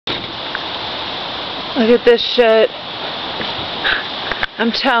Look at this shit.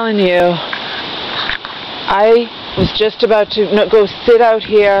 I'm telling you. I was just about to go sit out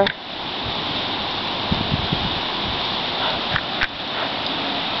here.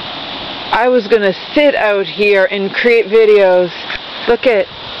 I was going to sit out here and create videos. Look at,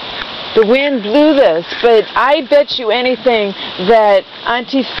 the wind blew this, but I bet you anything that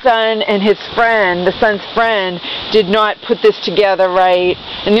Auntie's son and his friend, the son's friend, did not put this together right.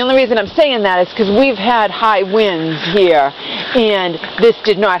 And the only reason I'm saying that is because we've had high winds here, and this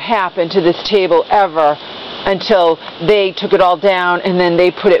did not happen to this table ever until they took it all down, and then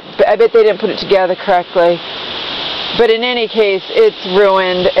they put it, I bet they didn't put it together correctly. But in any case, it's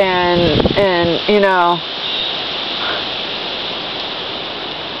ruined, and you know,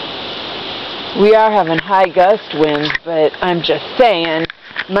 we are having high gust winds, but I'm just saying,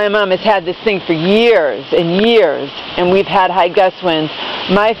 my mom has had this thing for years and years, and we've had high gust winds.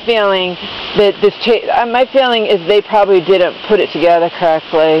 My feeling is they probably didn't put it together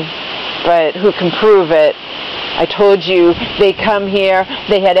correctly, but who can prove it? I told you, they come here,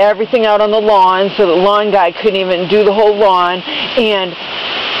 they had everything out on the lawn, so the lawn guy couldn't even do the whole lawn, and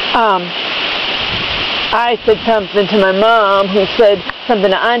I said something to my mom, who said something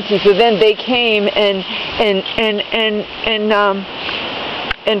to Auntie, so then they came and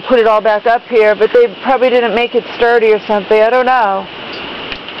put it all back up here, but they probably didn't make it sturdy or something. I don't know.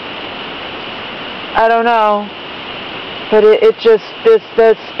 I don't know. But it just,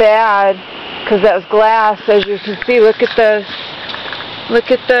 that's bad. Because that was glass, as you can see. Look at this. Look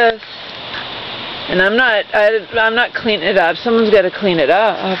at this. And I'm not cleaning it up. Someone's got to clean it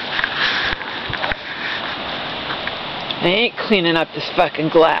up. I ain't cleaning up this fucking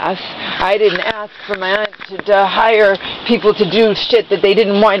glass. I didn't ask for my aunt to hire people to do shit that they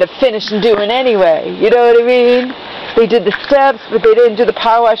didn't wind up finishing doing anyway. You know what I mean? They did the steps, but they didn't do the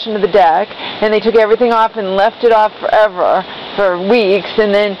power wash into the deck, and they took everything off and left it off forever, for weeks,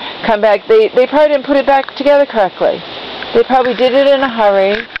 and then come back. They probably didn't put it back together correctly. They probably did it in a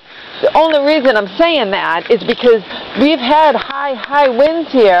hurry. The only reason I'm saying that is because we've had high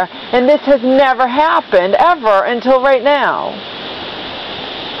winds here, and this has never happened, ever, until right now.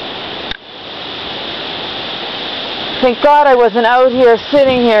 Thank God I wasn't out here,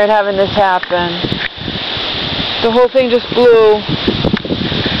 sitting here, and having this happen. The whole thing just blew.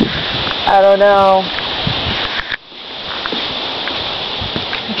 I don't know.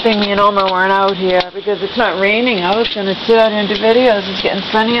 Good thing me and Oma weren't out here, because it's not raining. I was going to sit out here and do videos. It's getting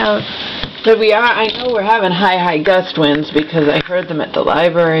sunny out. But we are, I know we're having high gust winds, because I heard them at the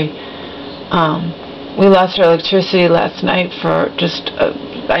library. We lost our electricity last night for just,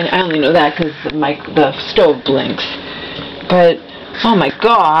 I only know that because the stove blinks. But, oh my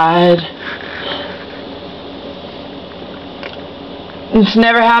God. It's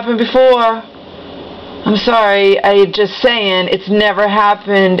never happened before. I'm sorry, I'm just saying, it's never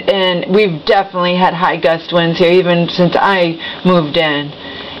happened, and we've definitely had high gust winds here, even since I moved in.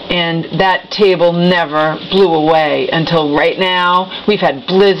 And that table never blew away until right now. We've had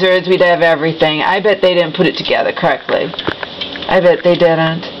blizzards, we'd have everything. I bet they didn't put it together correctly. I bet they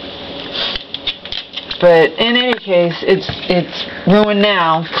didn't. But in any case, it's ruined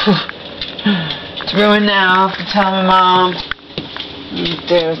now. It's ruined now. I tell my mom. I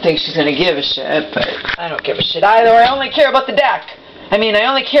don't think she's going to give a shit, but I don't give a shit either. I only care about the deck. I mean, I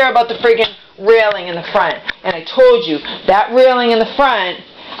only care about the friggin' railing in the front. And I told you, that railing in the front,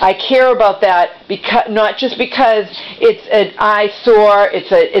 I care about that because not just because it's an eyesore, it's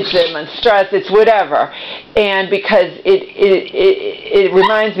a monstrous, it's whatever, and because it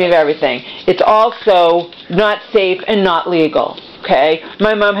reminds me of everything. It's also not safe and not legal. Okay,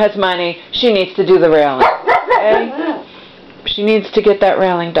 my mom has money. She needs to do the railing. Okay. She needs to get that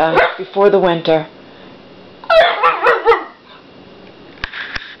railing done before the winter.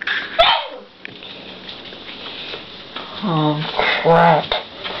 Oh, crap.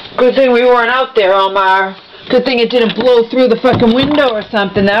 Good thing we weren't out there, Omar. Good thing it didn't blow through the fucking window or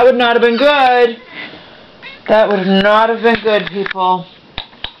something. That would not have been good. That would not have been good, people.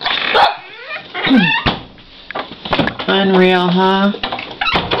 Unreal, huh?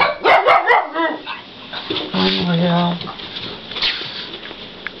 Unreal.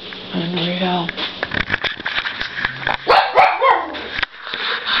 Unreal.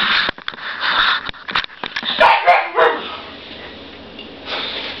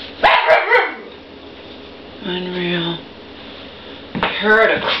 Unreal. I heard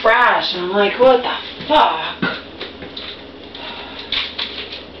a crash and I'm like, what the fuck?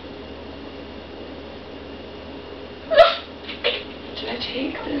 Did I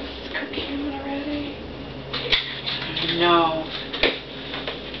take this cocaine already? No. I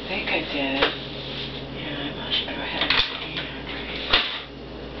think I did.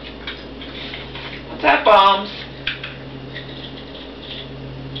 got bombs.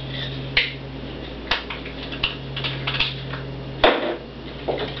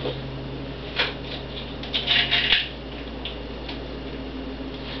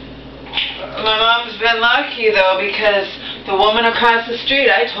 My mom's been lucky though, because the woman across the street,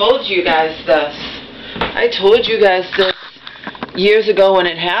 I told you guys this. I told you guys this years ago when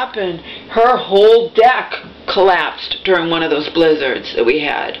it happened. Her whole deck collapsed during one of those blizzards that we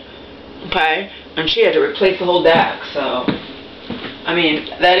had. Okay? And she had to replace the whole deck, so I mean,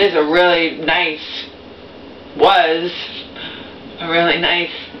 that is a really nice, was a really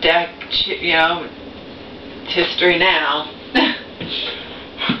nice deck, you know, history now. I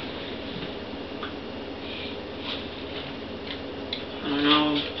don't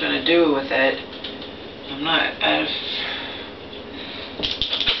know what I'm gonna do with it. I'm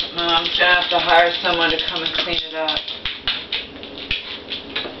just gonna have to hire someone to come and clean it up.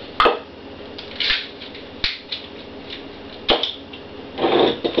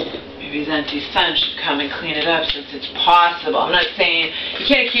 Maybe his auntie son should come and clean it up since it's possible. I'm not saying you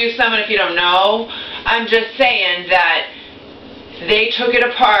can't accuse someone if you don't know. I'm just saying that they took it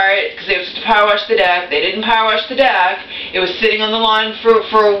apart because they were supposed to power wash the deck. They didn't power wash the deck. It was sitting on the lawn for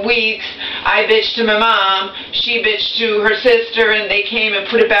weeks. I bitched to my mom. She bitched to her sister, and they came and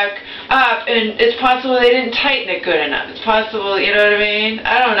put it back up. And it's possible they didn't tighten it good enough. It's possible, you know what I mean?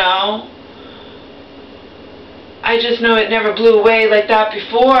 I don't know. I just know it never blew away like that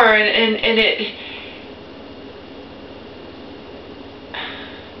before, and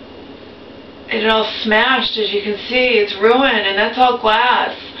it all smashed, as you can see. It's ruined, and that's all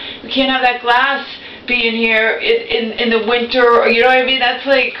glass. We can't have that glass being here in the winter, or, you know what I mean? That's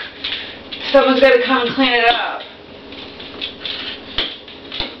like, someone's got to come and clean it up.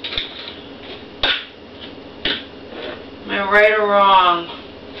 Am I right or wrong?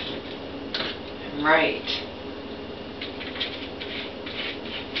 I'm right.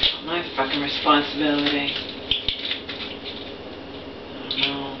 It's my fucking responsibility. I don't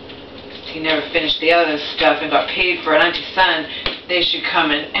know. He never finished the other stuff and got paid for it. Auntie son, they should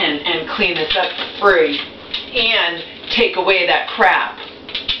come and clean this up for free and take away that crap.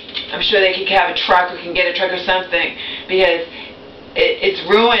 I'm sure they could have a truck or can get a truck or something, because it's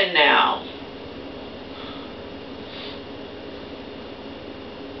ruined now.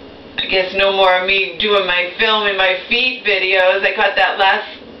 I guess no more of me doing my filming my feet videos. I got that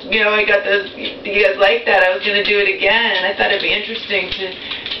last, you know, I got those, you guys like that. I was going to do it again. I thought it'd be interesting to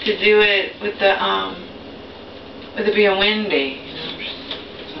do it with it being windy, you know, just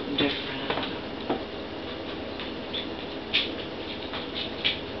something different.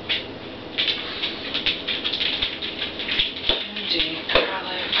 Gee,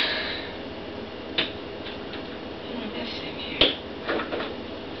 garlic. What am I missing here?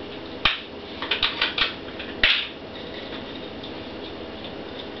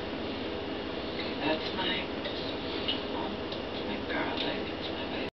 Okay, that's my